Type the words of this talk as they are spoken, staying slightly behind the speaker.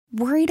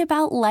Worried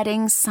about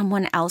letting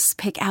someone else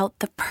pick out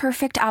the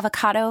perfect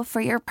avocado for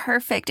your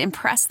perfect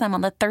impress them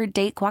on the third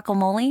date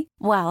guacamole?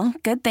 Well,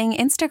 good thing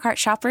Instacart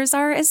shoppers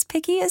are as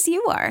picky as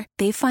you are.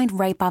 They find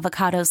ripe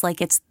avocados like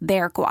it's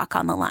their guac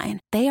on the line.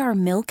 They are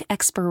milk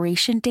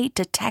expiration date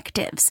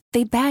detectives.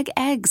 They bag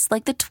eggs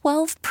like the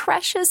 12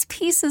 precious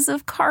pieces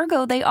of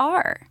cargo they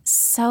are.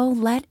 So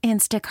let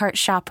Instacart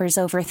shoppers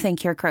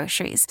overthink your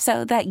groceries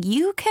so that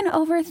you can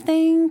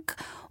overthink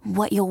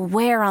what you'll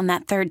wear on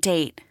that third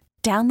date.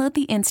 Download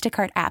the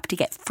Instacart app to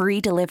get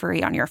free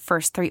delivery on your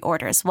first 3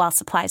 orders while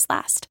supplies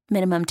last.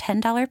 Minimum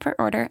 $10 per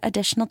order.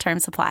 Additional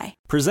terms apply.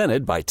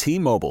 Presented by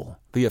T-Mobile,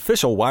 the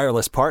official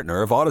wireless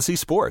partner of Odyssey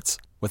Sports.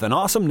 With an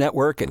awesome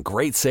network and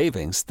great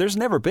savings, there's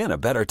never been a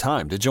better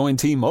time to join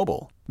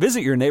T-Mobile. Visit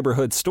your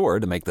neighborhood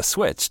store to make the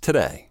switch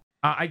today.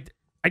 I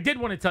did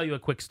want to tell you a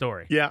quick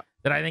story. Yeah.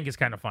 That I think is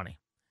kind of funny.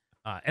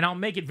 And I'll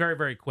make it very,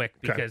 very quick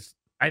because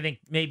I think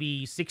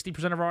maybe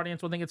 60% of our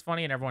audience will think it's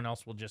funny and everyone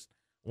else will just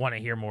want to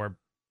hear more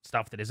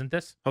stuff that isn't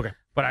this. Okay.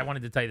 But I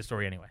wanted to tell you the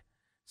story anyway.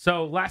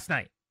 So last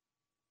night,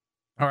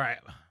 all right,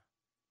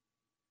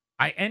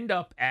 I end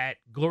up at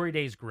Glory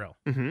Days Grill.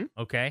 Mm-hmm.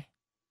 Okay.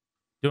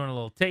 Doing a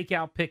little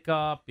takeout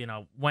pickup,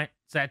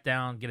 sat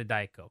down, get a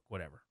Diet Coke,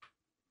 whatever.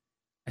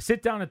 I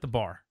sit down at the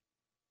bar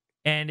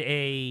and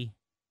a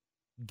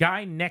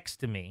guy next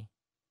to me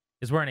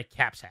is wearing a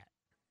Caps hat.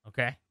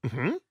 Okay.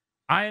 Mm-hmm.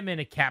 I am in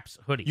a Caps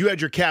hoodie. You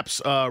had your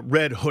Caps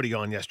red hoodie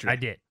on yesterday. I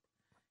did.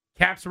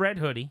 Caps red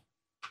hoodie.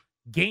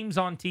 Game's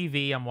on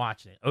TV. I'm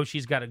watching it.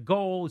 Oshie's got a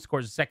goal. He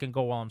scores a second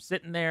goal while I'm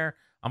sitting there.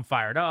 I'm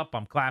fired up.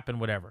 I'm clapping,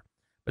 whatever.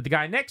 But the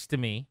guy next to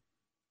me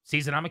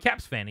sees that I'm a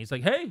Caps fan. He's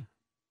like, hey.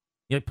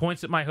 He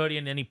points at my hoodie,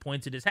 and then he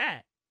points at his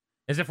hat.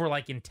 As if we're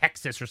like in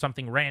Texas or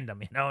something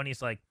random, And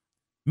he's like,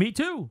 me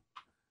too.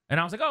 And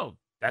I was like, oh,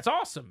 that's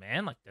awesome,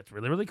 man. Like, that's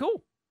really, really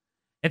cool.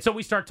 And so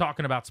we start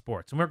talking about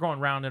sports. And we're going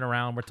round and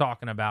around. We're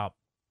talking about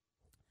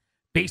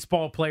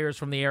baseball players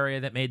from the area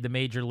that made the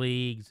major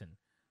leagues and,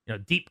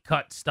 deep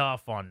cut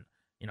stuff on,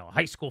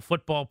 high school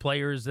football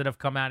players that have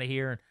come out of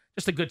here.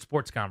 Just a good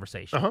sports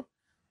conversation. Uh-huh.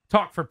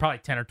 Talk for probably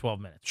 10 or 12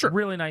 minutes. Sure.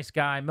 Really nice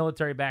guy,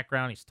 military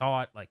background. He's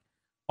taught,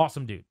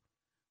 awesome dude.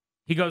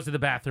 He goes to the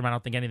bathroom. I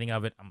don't think anything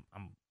of it.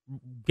 I'm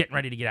getting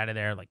ready to get out of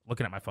there,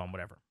 looking at my phone,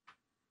 whatever.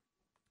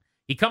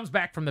 He comes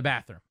back from the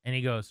bathroom, and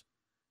he goes,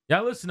 yeah,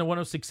 I listen to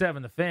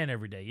 106.7 The Fan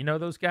every day. You know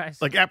those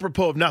guys? Like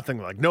apropos of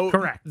nothing. No.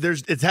 Correct.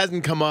 It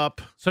hasn't come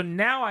up. So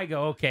now I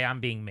go, okay, I'm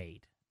being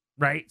made.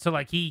 Right? So,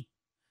 he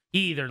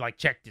either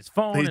checked his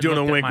phone. He's and doing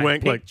a looked at wink, my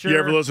wink. picture. You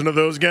ever listen to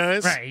those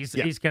guys? Right.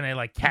 He's going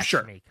to catch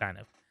me kind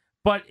of.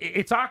 But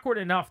it's awkward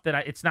enough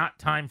that it's not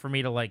time for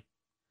me to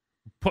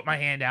put my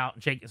hand out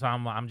and shake it. So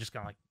I'm just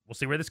going to we'll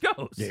see where this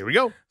goes. Here we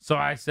go. So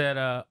I said,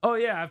 oh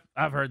yeah,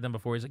 I've heard them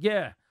before. He's like,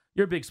 yeah,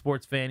 you're a big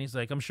sports fan. He's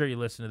like, I'm sure you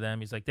listen to them.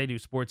 He's like, they do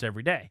sports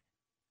every day.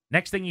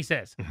 Next thing he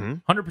says,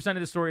 100% of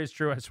the story is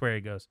true. I swear.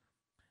 He goes,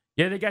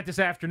 yeah, they got this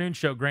afternoon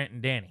show, Grant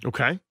and Danny.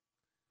 Okay.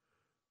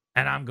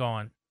 And I'm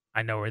going,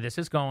 I know where this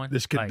is going.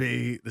 This could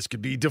be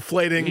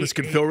deflating. This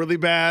could feel really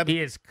bad. He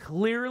is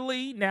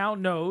clearly now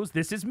knows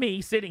this is me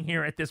sitting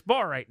here at this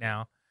bar right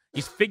now.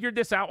 He's figured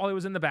this out while he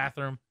was in the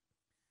bathroom.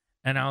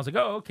 And I was like,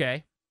 oh,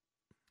 okay.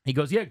 He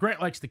goes, yeah,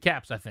 Grant likes the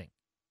Caps, I think.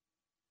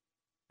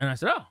 And I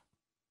said, oh,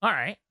 all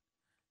right.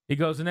 He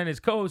goes, and then his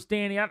co-host,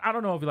 Danny, I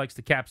don't know if he likes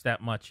the Caps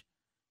that much.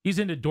 He's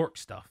into dork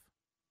stuff.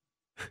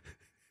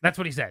 That's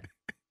what he said.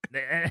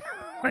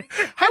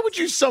 How would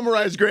you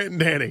summarize Grant and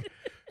Danny?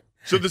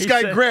 So this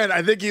guy, Grant,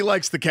 I think he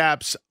likes the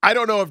Caps. I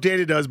don't know if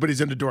Danny does, but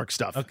he's into dork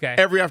stuff. Okay.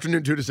 Every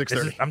afternoon, 2 to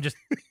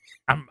 6:30.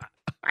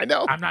 I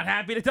know. I'm not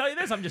happy to tell you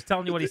this. I'm just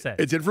telling you what he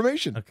said. It's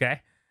information. Okay.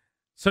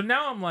 So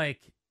now I'm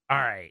like, all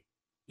right,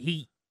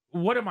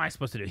 what am I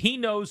supposed to do? He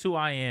knows who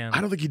I am.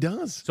 I don't think he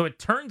does. So it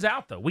turns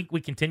out, though, we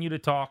continue to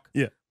talk.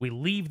 Yeah. We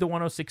leave the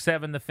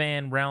 106.7 The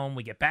Fan realm.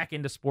 We get back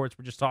into sports.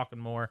 We're just talking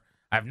more.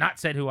 I have not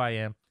said who I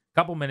am. A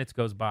couple minutes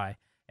goes by.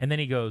 And then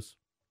he goes,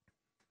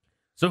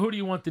 so who do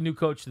you want the new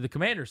coach to the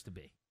Commanders to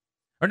be?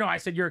 Or no, I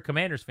said, you're a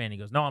Commanders fan. He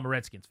goes, no, I'm a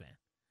Redskins fan.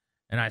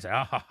 And I said,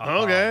 oh,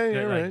 okay,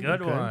 good, right.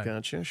 good Okay, one.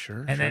 Gotcha,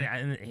 sure. And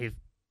then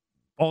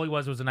all he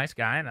was a nice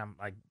guy, and I'm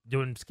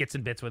doing skits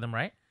and bits with him,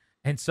 right?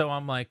 And so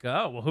I'm like,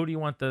 oh, well, who do you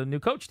want the new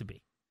coach to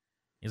be?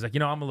 He's like,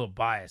 I'm a little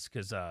biased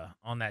because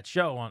on that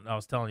show I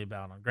was telling you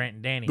about on Grant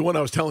and Danny. The one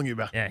I was telling you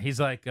about. Yeah, he's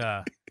like,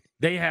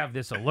 they have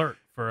this alert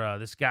for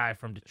this guy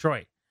from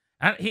Detroit.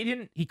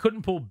 He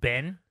couldn't pull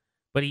Ben,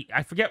 but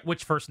I forget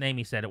which first name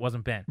he said. It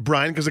wasn't Ben.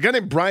 Brian, because a guy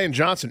named Brian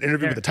Johnson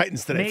interviewed with the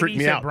Titans today. Freaked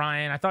me out.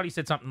 Brian. I thought he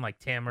said something like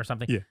Tim or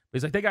something. Yeah. But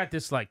he's like, they got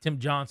this Tim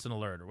Johnson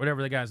alert or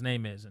whatever the guy's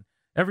name is. And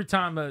every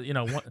time,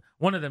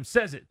 one of them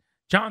says it,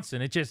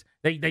 Johnson, it just,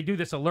 they do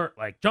this alert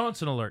like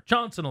Johnson alert,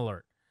 Johnson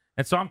alert.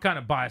 And so I'm kind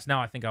of biased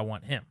now. I think I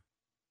want him.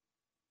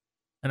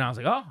 And I was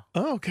like,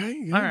 oh, okay.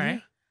 Yeah, all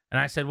right. And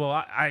I said, well,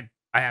 I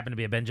happen to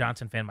be a Ben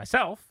Johnson fan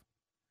myself.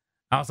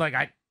 I was like,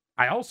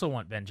 I also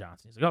want Ben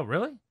Johnson. He's like, oh,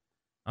 really?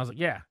 I was like,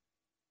 yeah.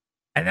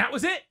 And that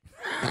was it.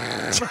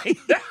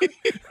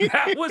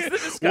 that was the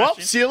discussion. Well,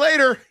 see you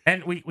later.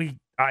 And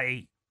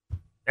I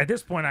at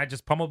this point, I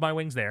just pummeled my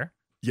wings there.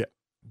 Yeah.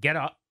 Get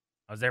up.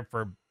 I was there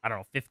for,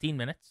 15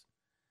 minutes.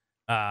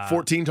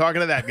 14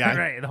 talking to that guy.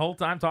 Right, the whole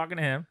time talking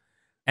to him.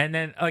 And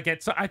then, I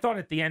thought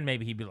at the end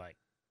maybe he'd be like,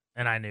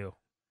 and I knew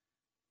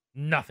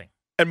nothing.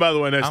 And by the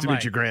way, nice to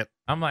meet you, Grant.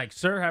 I'm like,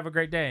 sir, have a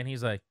great day. And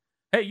he's like,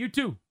 hey, you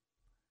too.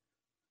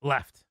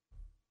 Left.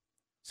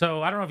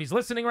 So I don't know if he's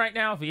listening right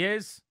now. If he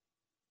is,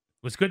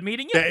 it was good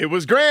meeting you. Yeah, it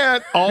was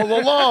Grant all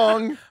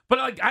along. But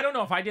I don't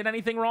know if I did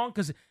anything wrong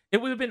because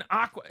it would have been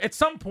awkward. At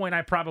some point,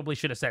 I probably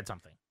should have said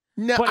something.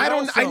 No, I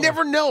don't. I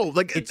never know.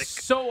 It's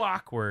so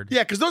awkward.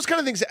 Yeah, because those kind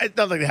of things, it's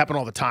not like they happen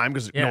all the time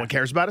because no one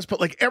cares about us.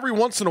 But every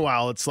once in a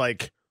while, it's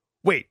like,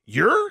 wait,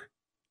 you?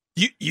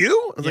 I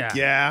was like,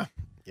 yeah.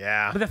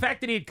 But the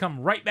fact that he had come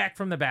right back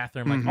from the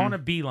bathroom, on a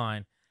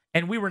beeline,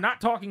 and we were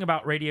not talking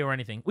about radio or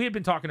anything. We had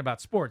been talking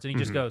about sports, and he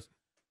just goes,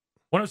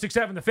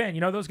 106.7 The Fan. You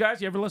know those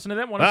guys? You ever listen to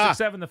them?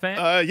 106.7 The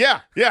Fan?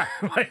 Yeah.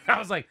 I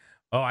was like,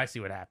 oh, I see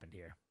what happened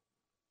here.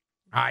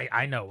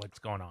 I know what's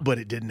going on. But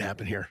it didn't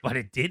happen here. But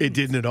it didn't. It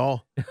didn't at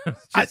all.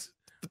 Just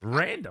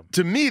random.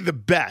 To me, the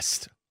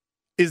best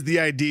is the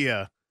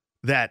idea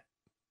that,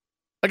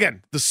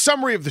 again, the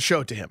summary of the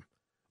show to him.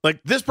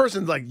 This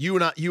person's you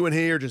and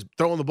he are just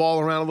throwing the ball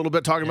around a little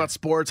bit, talking about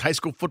sports, high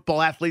school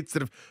football athletes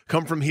that have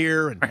come from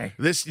here, and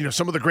this,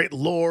 some of the great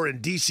lore,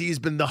 and DC's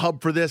been the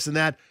hub for this and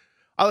that.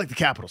 I like the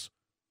Capitals.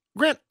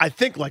 Grant, I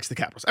think, likes the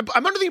Capitals.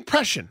 I'm under the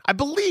impression, I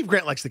believe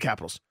Grant likes the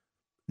Capitals.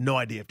 No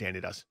idea if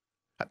Danny does.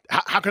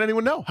 How can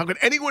anyone know? How can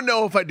anyone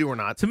know if I do or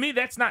not? To me,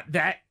 that's not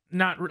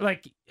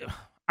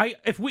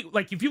if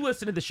you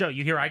listen to the show,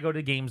 you hear I go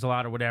to games a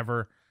lot or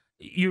whatever.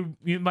 You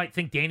might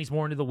think Danny's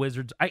more into the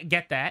Wizards. I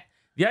get that.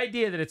 The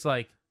idea that it's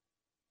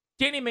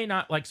Danny may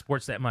not like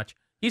sports that much.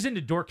 He's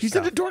into dork stuff. He's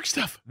into dork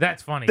stuff.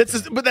 That's funny.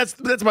 But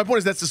that's my point.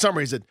 Is that's the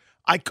summary. Is that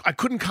I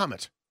couldn't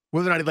comment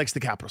whether or not he likes the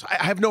Capitals.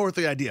 I have no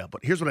earthly idea.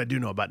 But here's what I do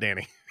know about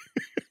Danny.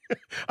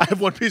 I have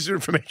one piece of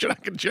information I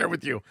can share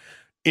with you.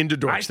 Into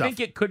dork stuff. I think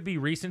it could be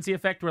recency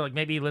effect, where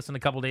maybe he listened a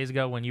couple days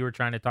ago when you were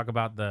trying to talk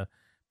about the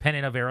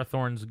pennant of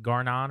Arathorn's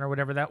Garnon or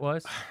whatever that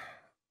was,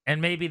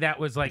 and maybe that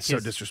was so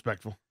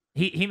disrespectful.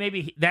 He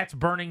maybe that's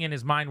burning in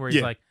his mind where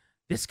he's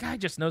this guy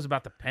just knows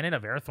about the pennant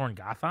of Arathorn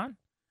Gothon?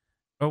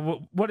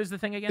 Or what is the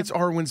thing again? It's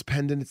Arwen's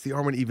pendant. It's the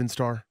Arwen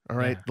Evenstar, all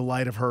right? Yeah. The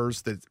light of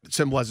hers that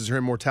symbolizes her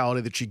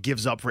immortality that she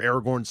gives up for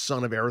Aragorn,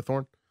 son of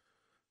Arathorn.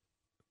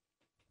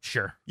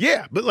 Sure.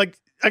 Yeah, but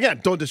again,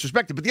 don't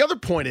disrespect it. But the other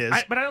point is...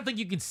 But I don't think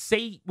you can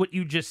say what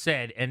you just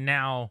said and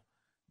now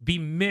be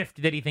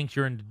miffed that he thinks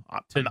you're into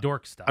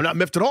dork stuff. I'm not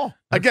miffed at all.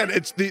 Again,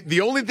 it's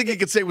the only thing he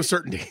could say with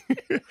certainty.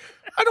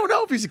 I don't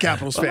know if he's a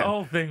Capitals fan. The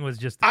whole thing was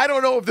just I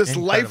don't know if this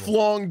incredible.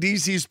 Lifelong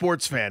DC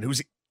sports fan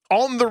who's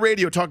on the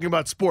radio talking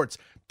about sports,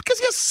 because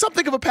he has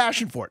something of a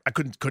passion for it. I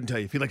couldn't tell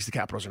you if he likes the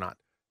Capitals or not.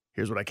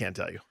 Here's what I can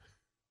tell you.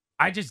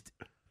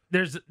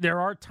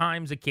 There are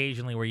times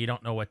occasionally where you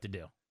don't know what to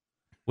do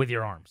with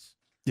your arms.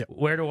 Yeah.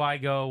 Where do I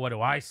go? What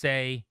do I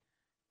say?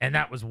 And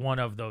that was one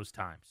of those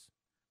times.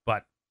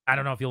 But I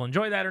don't know if you'll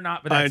enjoy that or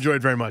not. But I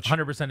enjoyed very much.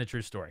 100% a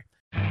true story.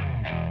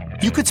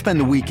 You could spend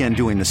the weekend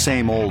doing the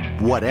same old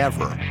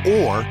whatever,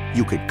 or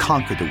you could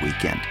conquer the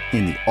weekend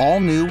in the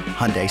all-new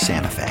Hyundai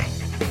Santa Fe.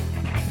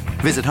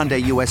 Visit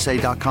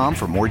HyundaiUSA.com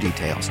for more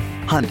details.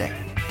 Hyundai,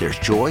 there's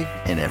joy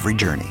in every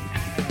journey.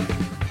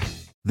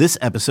 This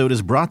episode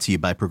is brought to you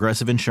by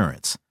Progressive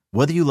Insurance.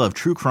 Whether you love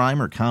true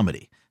crime or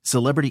comedy,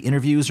 celebrity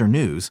interviews or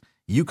news,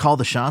 you call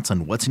the shots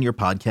on what's in your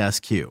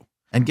podcast queue.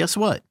 And guess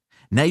what?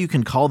 Now you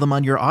can call them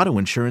on your auto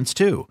insurance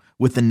too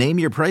with the Name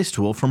Your Price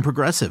tool from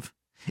Progressive.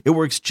 It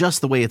works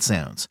just the way it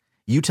sounds.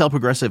 You tell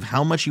Progressive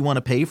how much you want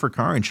to pay for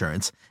car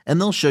insurance,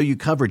 and they'll show you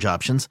coverage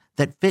options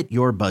that fit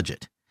your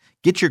budget.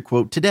 Get your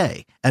quote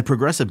today at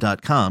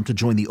Progressive.com to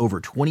join the over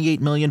 28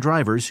 million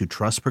drivers who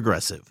trust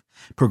Progressive.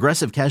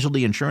 Progressive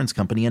Casualty Insurance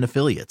Company and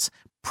Affiliates.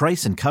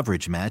 Price and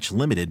coverage match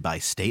limited by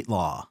state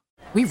law.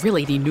 We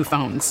really need new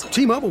phones.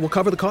 T-Mobile will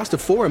cover the cost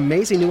of 4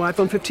 amazing new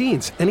iPhone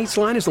 15s, and each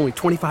line is only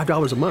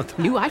 $25 a month.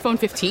 New iPhone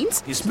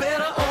 15s? It's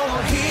better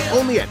over here.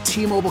 Only at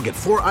T-Mobile, get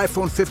 4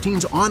 iPhone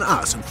 15s on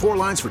us and 4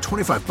 lines for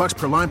 $25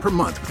 per line per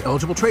month with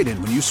eligible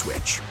trade-in when you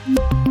switch.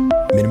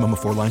 Minimum of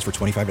 4 lines for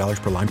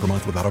 $25 per line per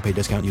month with autopay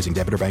discount using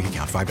debit or bank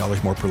account.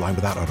 $5 more per line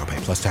without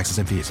autopay, plus taxes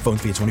and fees. Phone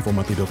fee at 24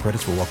 monthly bill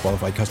credits for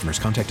well-qualified customers.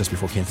 Contact us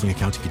before canceling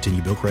account to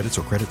continue bill credits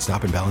or credit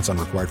stop and balance on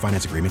required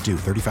finance agreement due.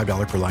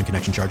 $35 per line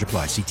connection charge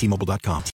applies. See T-Mobile.com.